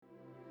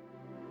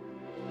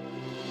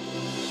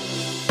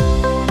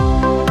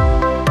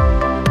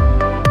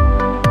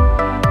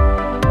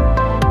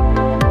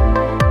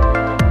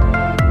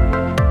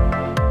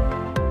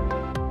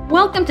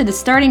Welcome to the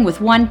Starting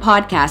With One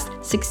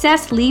podcast,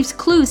 Success Leaves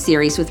Clues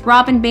series with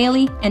Robin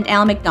Bailey and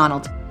Al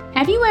McDonald.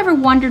 Have you ever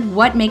wondered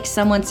what makes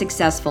someone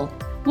successful?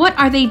 What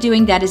are they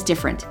doing that is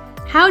different?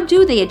 How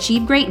do they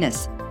achieve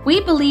greatness?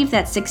 We believe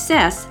that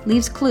success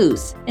leaves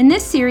clues. In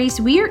this series,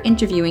 we are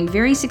interviewing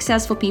very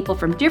successful people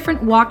from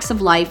different walks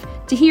of life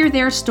to hear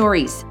their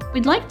stories.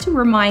 We'd like to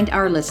remind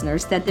our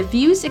listeners that the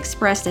views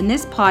expressed in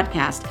this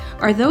podcast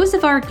are those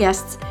of our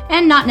guests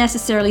and not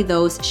necessarily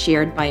those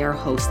shared by our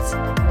hosts.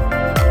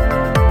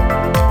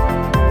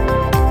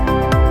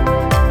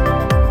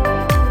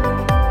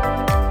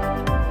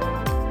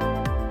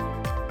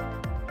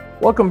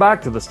 Welcome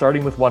back to the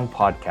Starting With One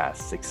podcast,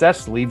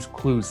 Success Leaves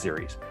Clues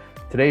series.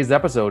 Today's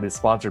episode is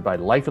sponsored by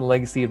Life and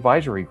Legacy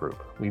Advisory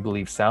Group. We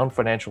believe sound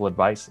financial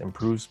advice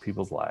improves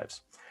people's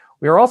lives.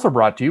 We are also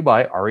brought to you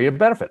by ARIA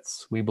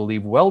Benefits. We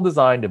believe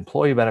well-designed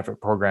employee benefit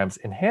programs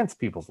enhance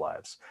people's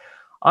lives.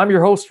 I'm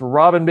your host,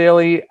 Robin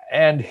Bailey,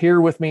 and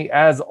here with me,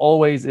 as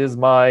always, is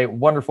my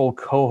wonderful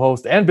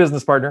co-host and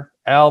business partner,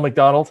 Al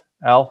McDonald.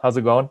 Al, how's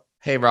it going?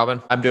 Hey,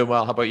 Robin. I'm doing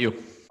well. How about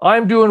you?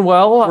 I'm doing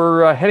well.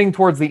 We're heading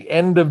towards the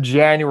end of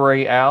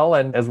January, Al,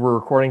 and as we're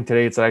recording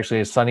today, it's actually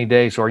a sunny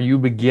day. So are you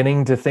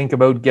beginning to think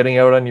about getting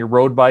out on your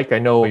road bike? I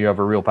know you have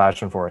a real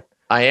passion for it.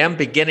 I am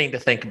beginning to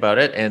think about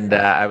it. And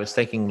I was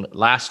thinking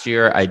last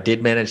year, I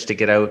did manage to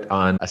get out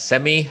on a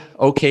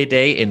semi-okay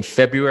day in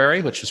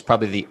February, which was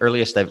probably the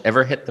earliest I've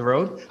ever hit the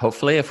road.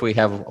 Hopefully, if we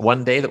have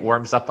one day that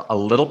warms up a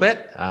little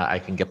bit, I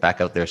can get back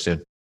out there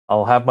soon.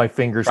 I'll have my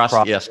fingers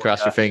crossed. Yes,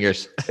 cross your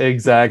fingers.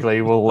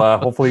 Exactly. Well,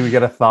 hopefully we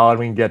get a thaw and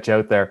we can get you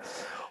out there.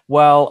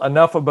 Well,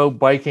 enough about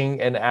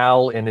biking and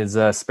Al in his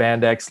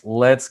spandex.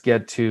 Let's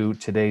get to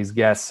today's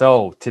guest.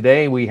 So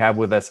today we have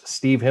with us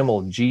Steve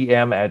Himmel,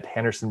 GM at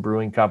Henderson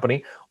Brewing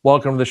Company.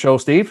 Welcome to the show,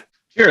 Steve.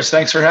 Cheers.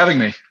 Thanks for having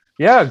me.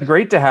 Yeah,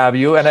 great to have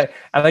you. And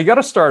I got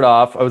to start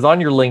off. I was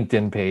on your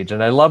LinkedIn page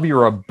and I love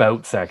your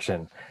about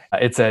section.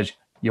 It says,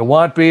 "You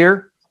want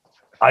beer?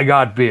 I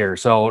got beer."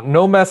 So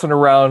no messing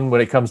around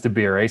when it comes to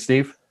beer, eh,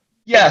 Steve?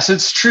 Yes,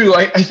 it's true.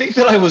 I think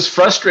that I was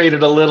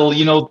frustrated a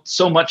little,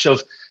 so much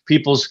of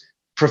people's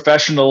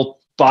professional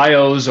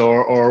bios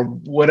or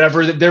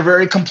whatever, they're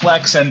very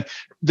complex. And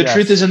the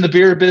truth is, in the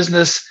beer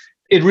business,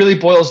 it really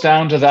boils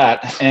down to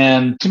that.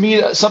 And to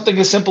me, something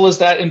as simple as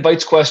that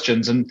invites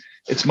questions. And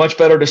it's much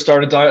better to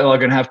start a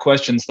dialogue and have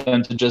questions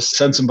than to just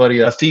send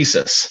somebody a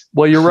thesis.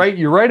 Well, you're right.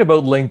 You're right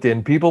about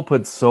LinkedIn. People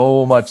put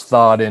so much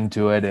thought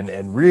into it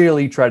and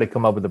really try to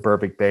come up with the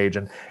perfect page.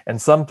 And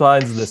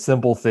sometimes the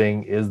simple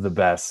thing is the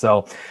best.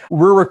 So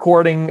we're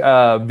recording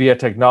via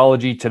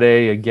technology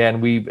today. Again,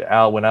 when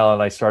Al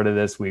and I started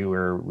this, we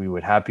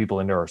would have people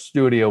into our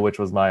studio, which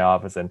was my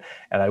office. And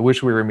I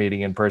wish we were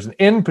meeting in person.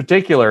 In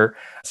particular,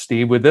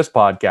 Steve, with this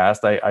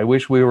podcast, I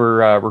wish we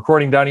were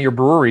recording down at your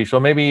brewery. So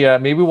maybe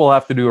we'll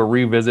have to do a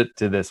revisit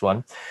to this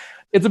one.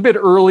 It's a bit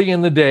early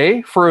in the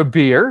day for a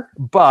beer,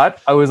 but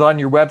I was on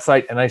your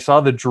website and I saw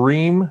the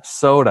Dream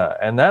Soda,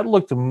 and that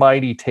looked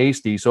mighty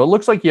tasty. So it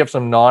looks like you have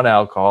some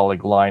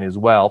non-alcoholic line as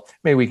well.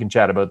 Maybe we can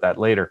chat about that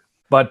later.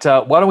 But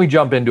why don't we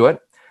jump into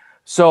it?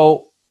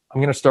 So I'm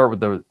going to start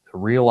with the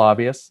real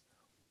obvious.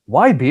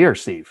 Why beer,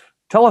 Steve?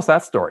 Tell us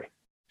that story.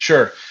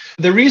 Sure.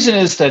 The reason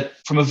is that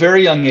from a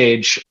very young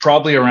age,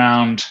 probably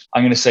around,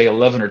 I'm going to say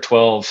 11 or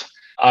 12,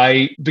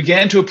 I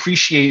began to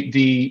appreciate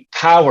the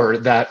power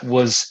that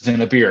was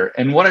in a beer.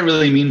 And what I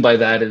really mean by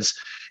that is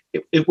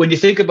when you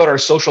think about our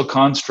social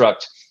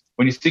construct,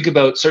 when you think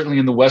about certainly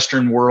in the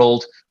Western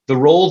world, the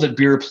role that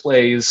beer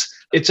plays,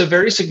 it's a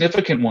very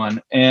significant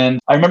one. And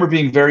I remember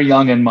being very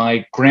young and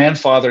my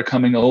grandfather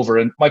coming over,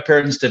 and my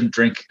parents didn't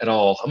drink at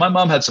all. My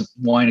mom had some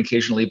wine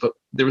occasionally, but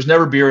there was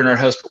never beer in our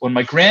house. But when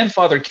my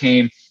grandfather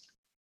came,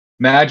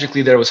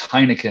 magically there was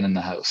Heineken in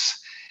the house.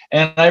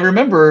 And I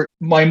remember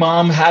my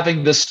mom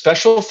having this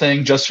special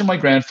thing just for my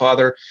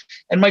grandfather.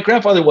 And my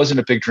grandfather wasn't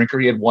a big drinker.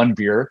 He had one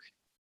beer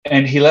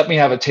and he let me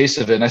have a taste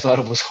of it. And I thought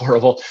it was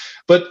horrible.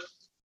 But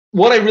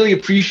what I really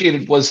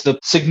appreciated was the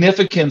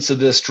significance of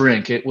this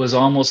drink. It was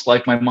almost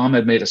like my mom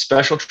had made a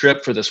special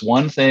trip for this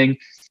one thing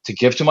to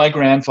give to my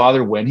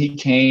grandfather when he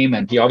came.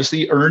 And he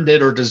obviously earned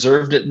it or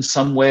deserved it in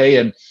some way.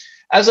 And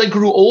as I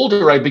grew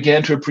older, I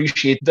began to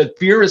appreciate that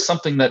beer is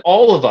something that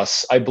all of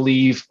us, I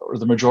believe, or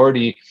the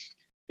majority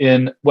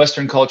in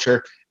Western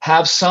culture,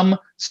 have some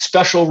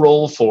special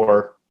role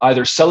for,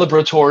 either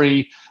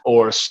celebratory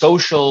or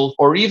social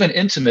or even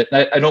intimate.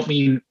 I don't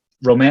mean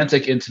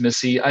romantic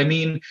intimacy. I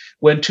mean,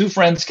 when two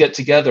friends get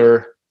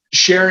together,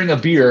 sharing a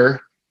beer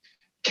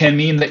can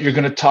mean that you're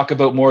going to talk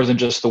about more than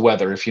just the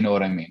weather, if you know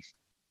what I mean.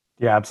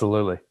 Yeah,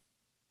 absolutely.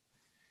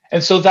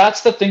 And so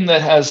that's the thing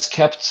that has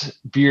kept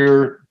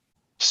beer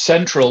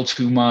central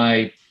to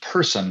my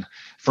person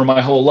for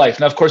my whole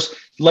life. Now, of course,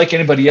 like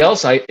anybody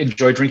else, I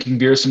enjoy drinking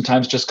beer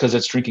sometimes just because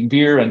it's drinking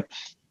beer, and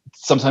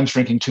sometimes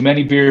drinking too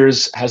many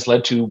beers has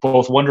led to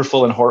both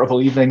wonderful and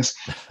horrible evenings.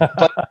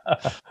 But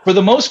for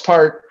the most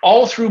part,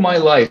 all through my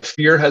life,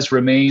 beer has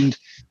remained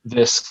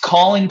this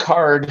calling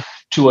card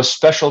to a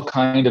special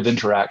kind of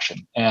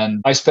interaction.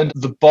 And I spent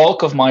the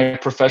bulk of my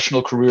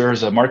professional career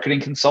as a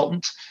marketing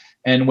consultant.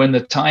 And when the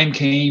time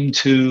came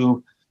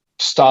to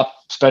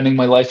stopped spending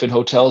my life in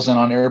hotels and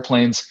on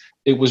airplanes,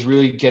 it was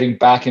really getting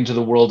back into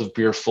the world of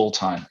beer full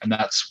time. And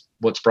that's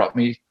what's brought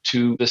me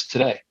to this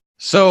today.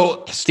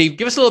 So, Steve,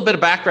 give us a little bit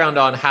of background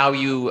on how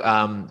you,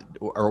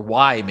 or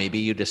why maybe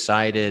you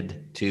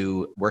decided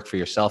to work for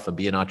yourself and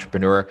be an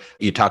entrepreneur.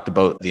 You talked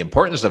about the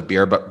importance of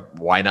beer, but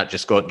why not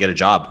just go out and get a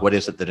job? What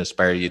is it that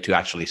inspired you to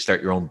actually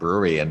start your own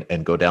brewery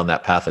and go down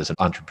that path as an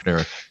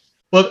entrepreneur?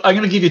 Well, I'm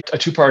going to give you a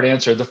two-part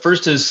answer. The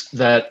first is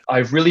that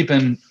I've really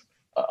been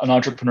an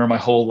entrepreneur my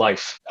whole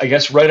life. I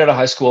guess right out of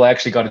high school, I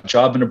actually got a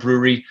job in a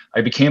brewery.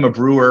 I became a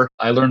brewer.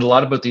 I learned a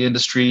lot about the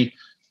industry.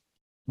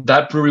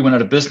 That brewery went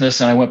out of business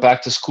and I went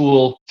back to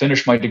school,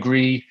 finished my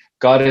degree,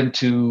 got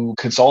into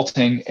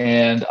consulting,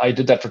 and I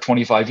did that for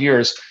 25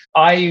 years.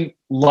 I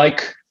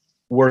like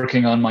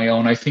working on my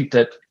own. I think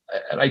that,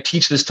 and I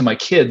teach this to my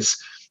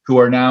kids who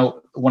are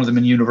now, one of them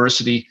in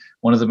university,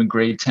 one of them in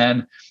grade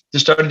 10, they're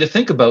starting to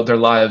think about their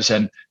lives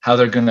and how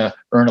they're going to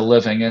earn a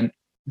living. And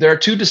there are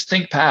two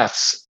distinct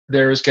paths.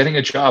 There's getting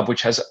a job,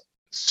 which has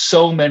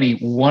so many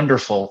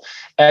wonderful,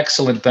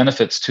 excellent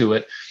benefits to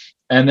it.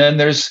 And then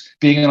there's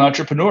being an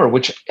entrepreneur,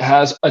 which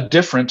has a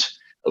different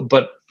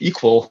but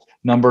equal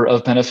number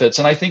of benefits.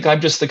 And I think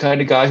I'm just the kind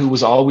of guy who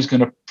was always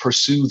going to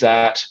pursue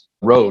that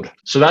road.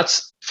 So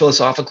that's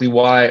philosophically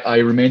why I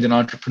remained an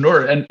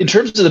entrepreneur. And in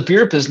terms of the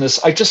beer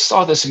business, I just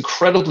saw this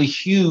incredibly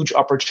huge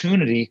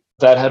opportunity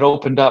that had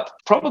opened up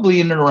probably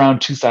in and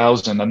around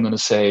 2000. I'm going to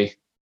say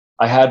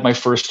I had my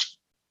first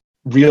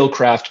real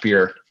craft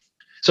beer.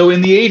 So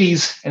in the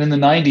 80s and in the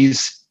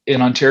 90s,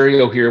 in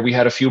Ontario here, we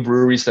had a few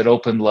breweries that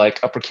opened,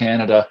 like Upper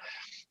Canada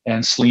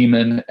and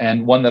Sleeman,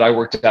 and one that I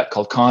worked at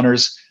called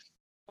Connors.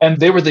 And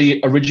they were the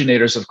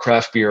originators of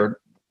craft beer.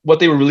 What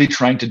they were really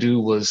trying to do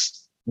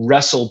was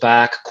wrestle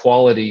back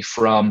quality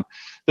from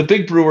the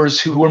big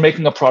brewers who were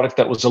making a product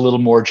that was a little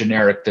more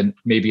generic than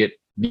maybe it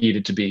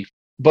needed to be.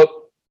 But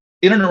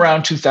in and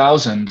around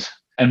 2000,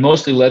 and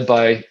mostly led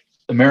by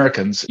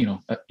Americans,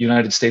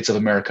 United States of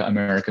America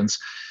Americans,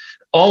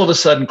 all of a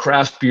sudden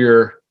craft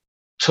beer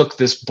took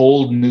this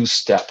bold new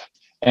step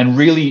and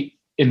really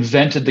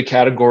invented the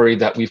category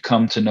that we've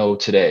come to know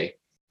today.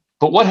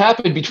 But what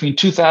happened between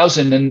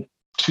 2000 and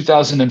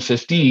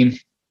 2015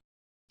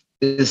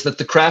 is that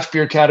the craft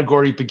beer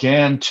category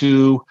began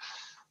to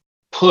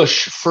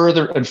push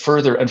further and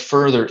further and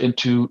further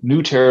into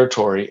new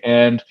territory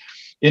and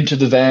into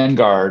the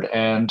vanguard.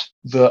 And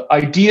the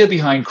idea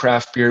behind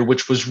craft beer,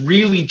 which was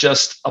really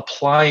just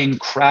applying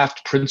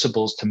craft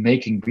principles to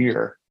making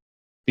beer,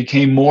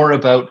 became more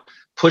about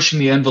pushing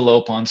the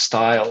envelope on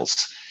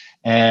styles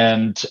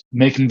and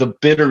making the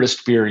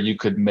bitterest beer you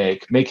could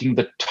make, making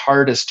the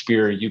tartest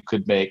beer you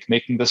could make,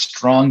 making the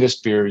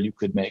strongest beer you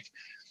could make.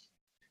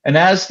 And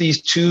as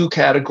these two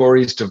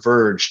categories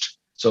diverged,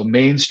 so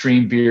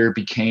mainstream beer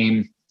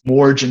became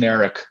more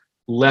generic,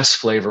 less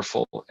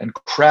flavorful, and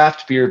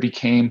craft beer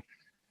became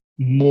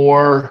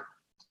more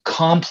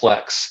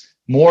complex,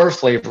 more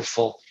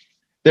flavorful,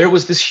 there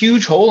was this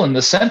huge hole in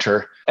the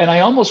center. And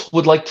I almost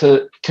would like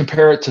to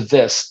compare it to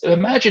this.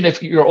 Imagine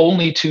if your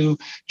only two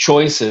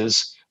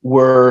choices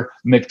were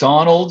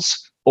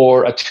McDonald's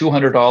or a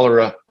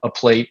 $200 a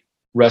plate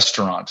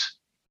restaurant.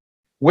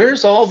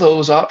 Where's all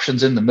those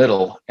options in the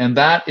middle? And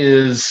that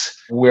is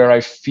where I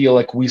feel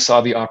like we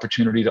saw the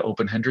opportunity to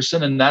open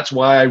Henderson. And that's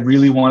why I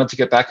really wanted to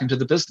get back into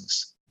the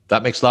business.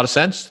 That makes a lot of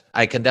sense.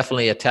 I can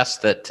definitely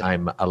attest that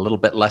I'm a little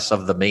bit less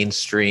of the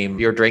mainstream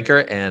beer drinker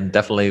and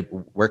definitely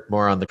work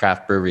more on the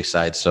craft brewery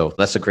side. So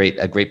that's a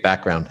great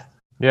background.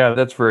 Yeah,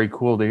 that's very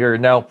cool to hear.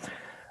 Now,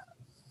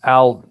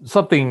 Al,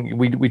 something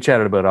we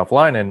chatted about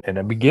offline, and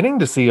I'm beginning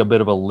to see a bit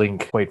of a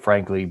link, quite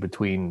frankly,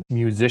 between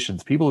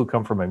musicians, people who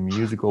come from a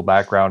musical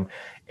background,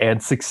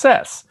 and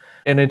success.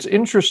 And it's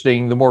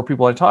interesting, the more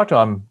people I talk to,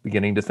 I'm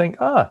beginning to think,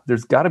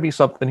 there's got to be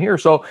something here.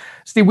 So,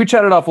 Steve, we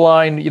chatted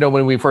offline,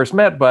 when we first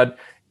met, but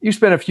you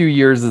spent a few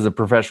years as a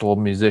professional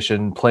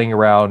musician playing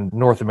around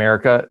North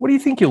America. What do you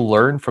think you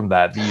learned from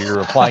that you're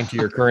applying to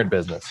your current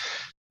business?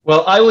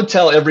 Well, I would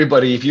tell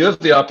everybody, if you have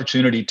the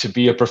opportunity to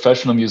be a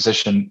professional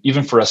musician,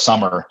 even for a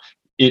summer,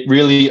 it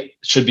really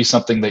should be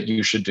something that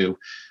you should do.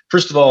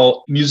 First of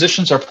all,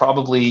 musicians are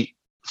probably,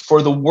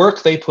 for the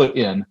work they put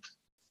in,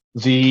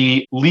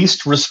 the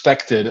least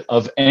respected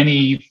of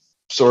any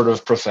sort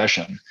of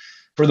profession.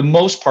 For the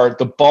most part,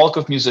 the bulk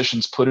of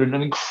musicians put in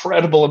an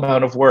incredible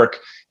amount of work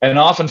and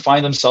often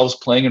find themselves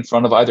playing in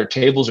front of either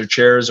tables or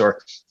chairs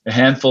or a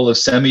handful of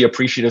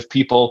semi-appreciative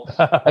people.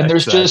 And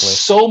there's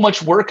just so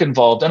much work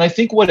involved. And I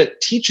think what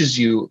it teaches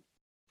you,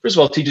 first of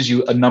all, it teaches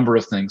you a number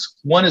of things.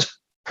 One is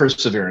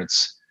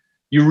perseverance.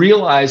 You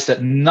realize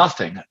that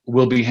nothing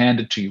will be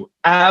handed to you.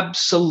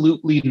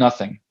 Absolutely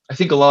nothing. I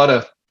think a lot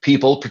of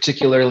people,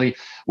 particularly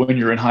when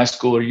you're in high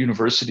school or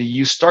university,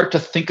 you start to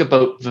think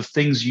about the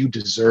things you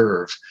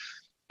deserve.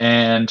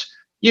 And,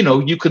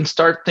 you can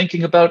start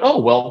thinking about,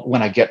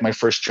 when I get my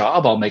first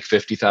job, I'll make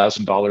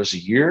 $50,000 a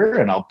year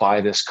and I'll buy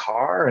this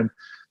car.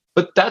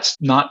 But that's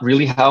not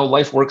really how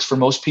life works for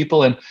most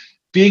people. And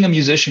being a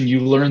musician, you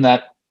learn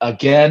that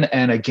again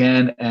and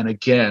again and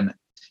again.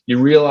 You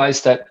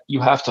realize that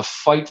you have to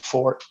fight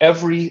for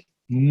every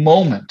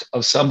moment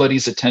of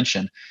somebody's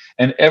attention,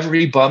 and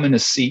every bum in a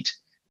seat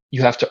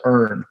you have to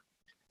earn.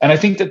 And I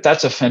think that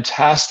that's a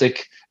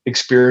fantastic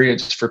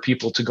experience for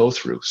people to go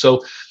through.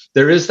 So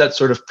there is that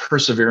sort of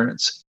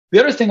perseverance. The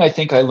other thing I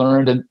think I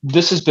learned, and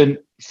this has been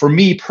for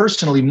me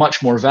personally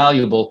much more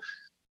valuable,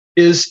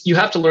 is you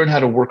have to learn how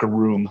to work a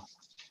room.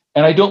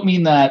 And I don't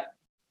mean that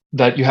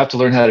you have to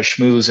learn how to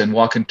schmooze and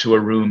walk into a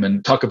room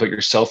and talk about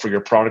yourself or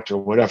your product or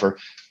whatever.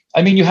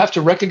 I mean, you have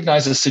to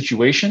recognize a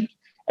situation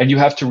and you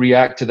have to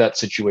react to that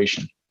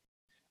situation.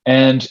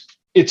 And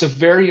it's a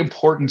very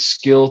important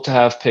skill to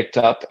have picked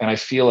up. And I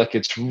feel like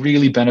it's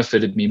really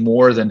benefited me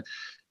more than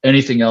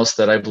anything else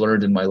that I've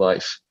learned in my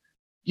life.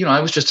 You know,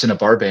 I was just in a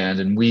bar band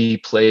and we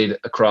played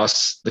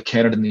across the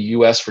Canada and the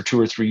US for 2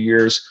 or 3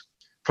 years,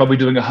 probably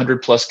doing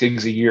 100+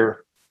 gigs a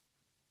year.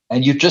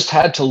 And you just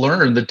had to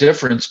learn the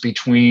difference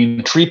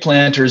between tree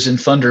planters in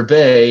Thunder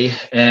Bay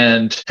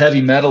and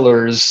heavy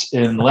metalers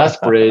in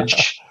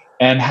Lethbridge.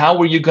 And how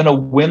were you going to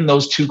win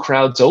those two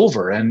crowds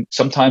over? And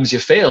sometimes you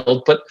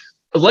failed. But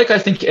like I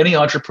think any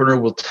entrepreneur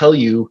will tell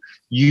you,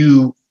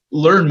 you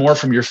learn more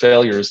from your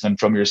failures than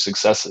from your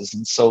successes.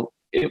 And so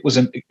it was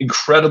an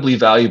incredibly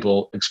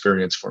valuable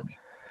experience for me.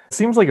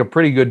 Seems like a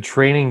pretty good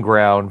training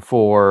ground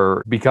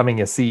for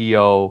becoming a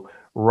CEO,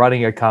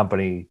 running a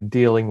company,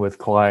 dealing with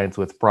clients,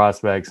 with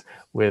prospects,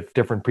 with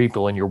different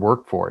people in your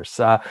workforce.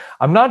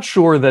 I'm not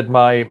sure that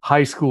my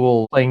high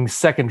school playing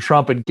second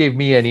trumpet gave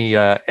me any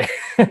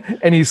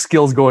any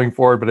skills going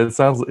forward, but it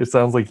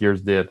sounds like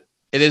yours did.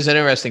 It is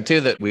interesting too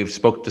that we've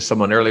spoke to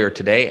someone earlier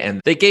today and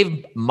they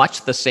gave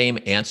much the same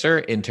answer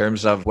in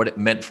terms of what it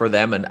meant for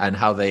them and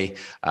how they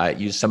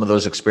used some of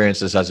those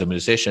experiences as a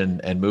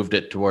musician and moved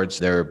it towards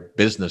their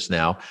business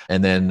now.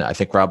 And then I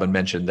think Robin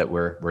mentioned that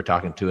we're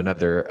talking to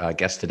another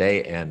guest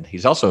today and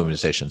he's also a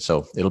musician.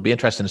 So it'll be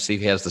interesting to see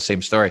if he has the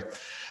same story.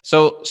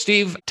 So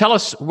Steve, tell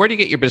us, where do you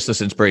get your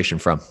business inspiration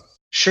from?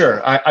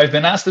 Sure. I've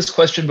been asked this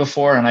question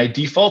before, and I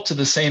default to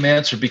the same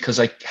answer because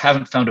I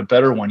haven't found a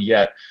better one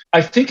yet.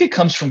 I think it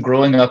comes from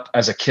growing up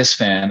as a Kiss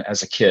fan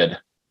as a kid.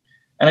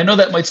 And I know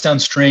that might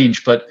sound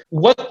strange, but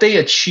what they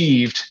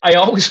achieved, I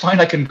always find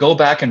I can go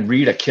back and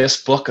read a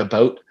Kiss book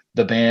about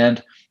the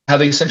band, how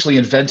they essentially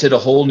invented a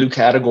whole new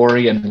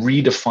category and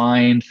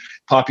redefined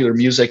popular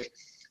music,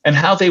 and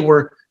how they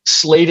were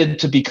slated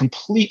to be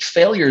complete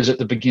failures at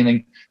the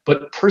beginning,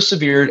 but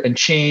persevered and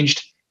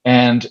changed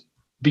and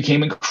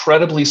became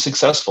incredibly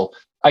successful.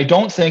 I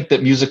don't think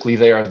that musically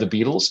they are the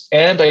Beatles.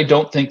 And I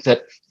don't think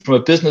that from a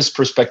business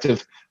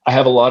perspective, I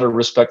have a lot of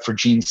respect for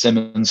Gene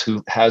Simmons,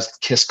 who has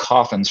Kiss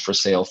coffins for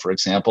sale, for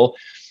example.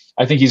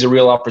 I think he's a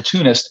real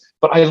opportunist,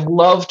 but I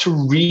love to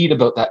read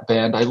about that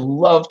band. I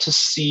love to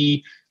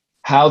see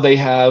how they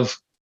have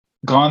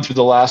gone through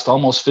the last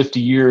almost 50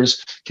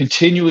 years,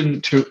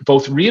 continuing to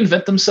both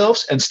reinvent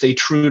themselves and stay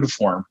true to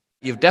form.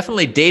 You've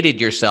definitely dated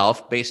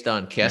yourself based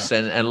on Kiss,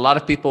 and a lot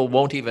of people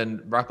won't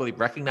even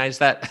recognize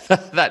that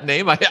that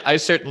name. I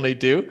certainly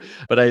do,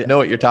 but I know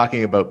what you're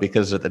talking about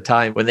because at the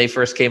time when they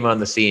first came on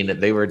the scene,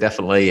 they were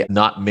definitely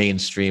not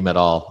mainstream at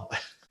all.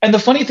 And the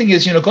funny thing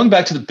is, going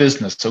back to the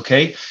business,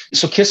 okay?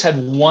 So Kiss had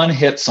one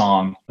hit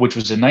song, which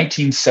was in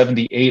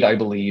 1978, I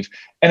believe,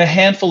 and a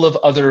handful of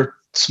other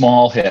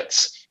small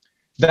hits.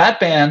 That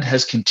band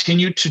has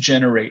continued to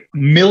generate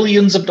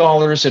millions of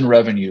dollars in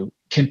revenue,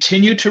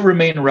 continue to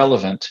remain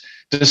relevant,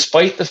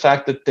 despite the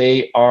fact that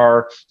they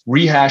are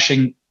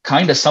rehashing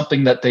kind of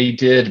something that they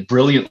did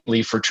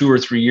brilliantly for 2 or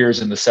 3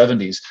 years in the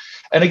 70s.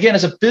 And again,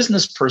 as a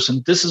business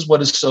person, this is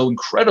what is so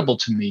incredible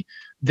to me.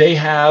 They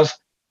have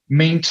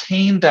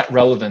maintained that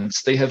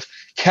relevance. They have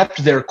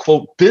kept their,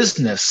 quote,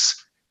 business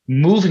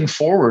moving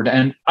forward.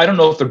 And I don't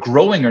know if they're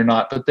growing or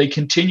not, but they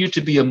continue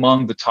to be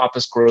among the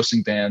toppest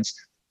grossing bands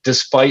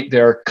despite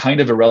their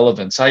kind of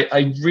irrelevance.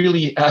 I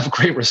really have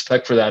great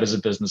respect for that as a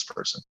business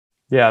person.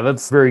 Yeah,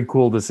 that's very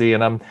cool to see.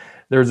 And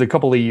there's a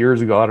couple of years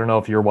ago, I don't know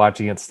if you're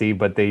watching it, Steve,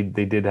 but they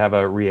did have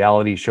a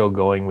reality show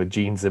going with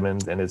Gene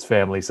Simmons and his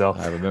family. So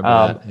I remember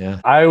that.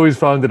 Yeah, I always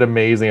found it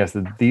amazing. I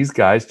said, these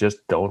guys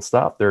just don't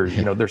stop. They're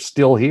they're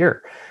still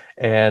here.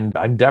 And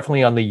I'm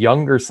definitely on the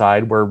younger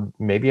side where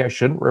maybe I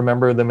shouldn't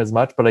remember them as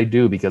much, but I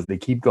do because they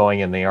keep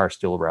going and they are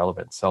still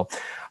relevant. So,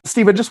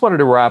 Steve, I just wanted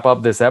to wrap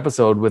up this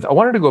episode with, I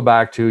wanted to go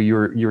back to you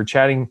were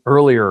chatting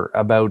earlier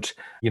about,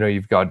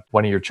 you've got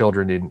one of your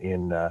children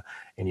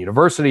in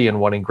university and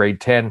one in grade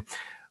 10.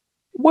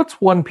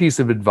 What's one piece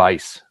of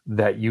advice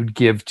that you'd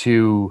give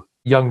to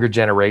younger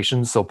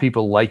generations? So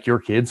people like your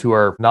kids who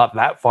are not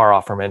that far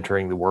off from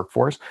entering the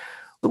workforce.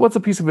 What's a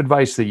piece of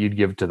advice that you'd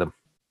give to them?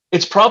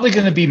 It's probably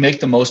going to be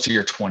make the most of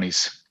your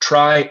 20s.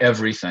 Try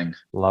everything.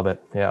 Love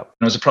it. Yeah.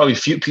 There's probably a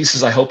few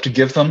pieces I hope to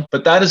give them,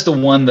 but that is the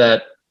one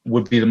that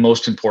would be the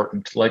most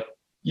important. Like,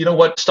 you know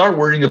what? Start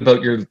worrying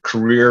about your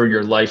career,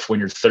 your life when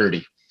you're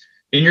 30.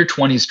 In your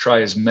 20s,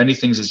 try as many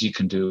things as you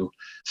can do.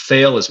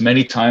 Fail as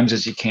many times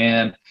as you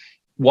can.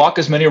 Walk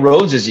as many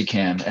roads as you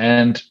can.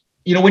 And,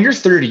 when you're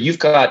 30, you've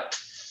got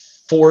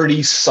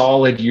 40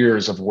 solid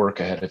years of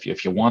work ahead of you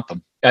if you want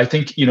them. I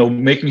think,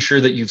 making sure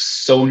that you've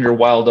sown your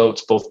wild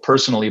oats, both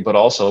personally, but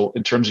also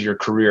in terms of your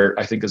career,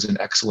 I think is an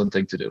excellent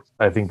thing to do.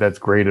 I think that's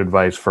great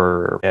advice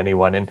for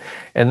anyone.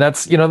 And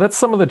that's, that's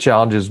some of the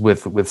challenges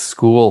with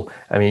school.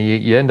 I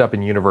mean, you end up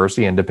in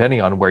university, and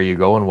depending on where you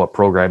go and what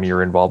program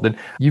you're involved in,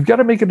 you've got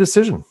to make a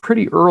decision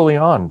pretty early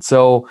on.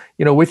 So,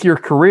 with your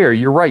career,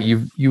 you're right.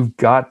 You've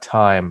got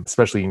time,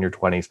 especially in your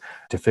 20s,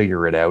 to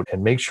figure it out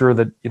and make sure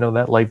that,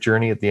 that life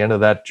journey, at the end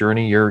of that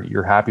journey,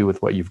 you're happy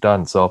with what you've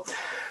done. So,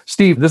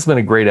 Steve, this has been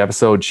a great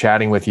episode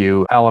chatting with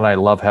you. Al and I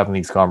love having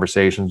these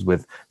conversations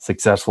with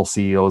successful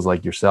CEOs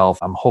like yourself.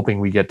 I'm hoping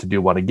we get to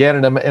do one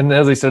again. And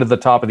as I said at the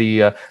top of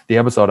the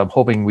episode, I'm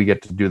hoping we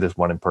get to do this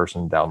one in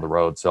person down the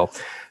road. So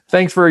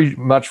thanks very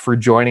much for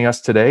joining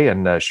us today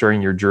and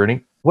sharing your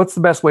journey. What's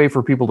the best way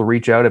for people to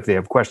reach out if they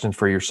have questions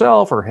for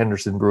yourself or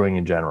Henderson Brewing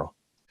in general?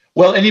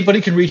 Well,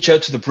 anybody can reach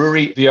out to the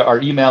brewery via our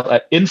email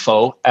at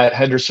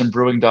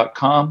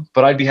info@hendersonbrewing.com,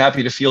 but I'd be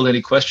happy to field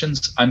any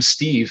questions. I'm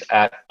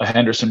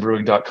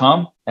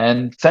steve@hendersonbrewing.com.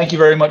 And thank you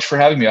very much for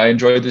having me. I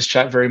enjoyed this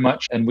chat very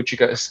much and wish you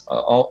guys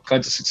all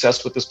kinds of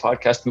success with this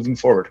podcast moving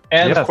forward.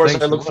 And of course,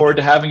 I look forward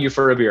to having you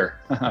for a beer.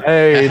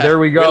 Hey, there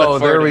we go.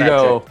 There we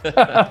go.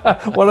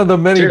 One of the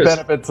many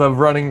benefits of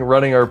running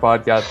our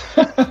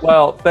podcast.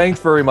 Well, thanks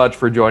very much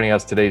for joining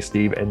us today,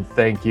 Steve. And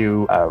thank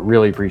you.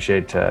 Really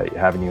appreciate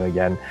having you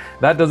again.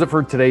 That does it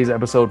for today's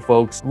episode,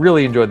 folks.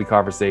 Really enjoyed the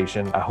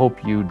conversation. I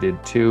hope you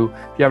did too.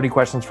 If you have any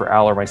questions for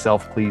Al or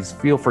myself, please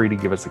feel free to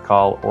give us a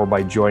call or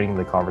by joining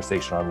the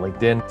conversation on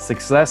LinkedIn.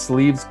 Success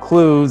leaves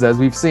clues, as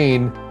we've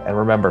seen. And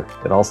remember,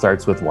 it all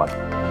starts with one.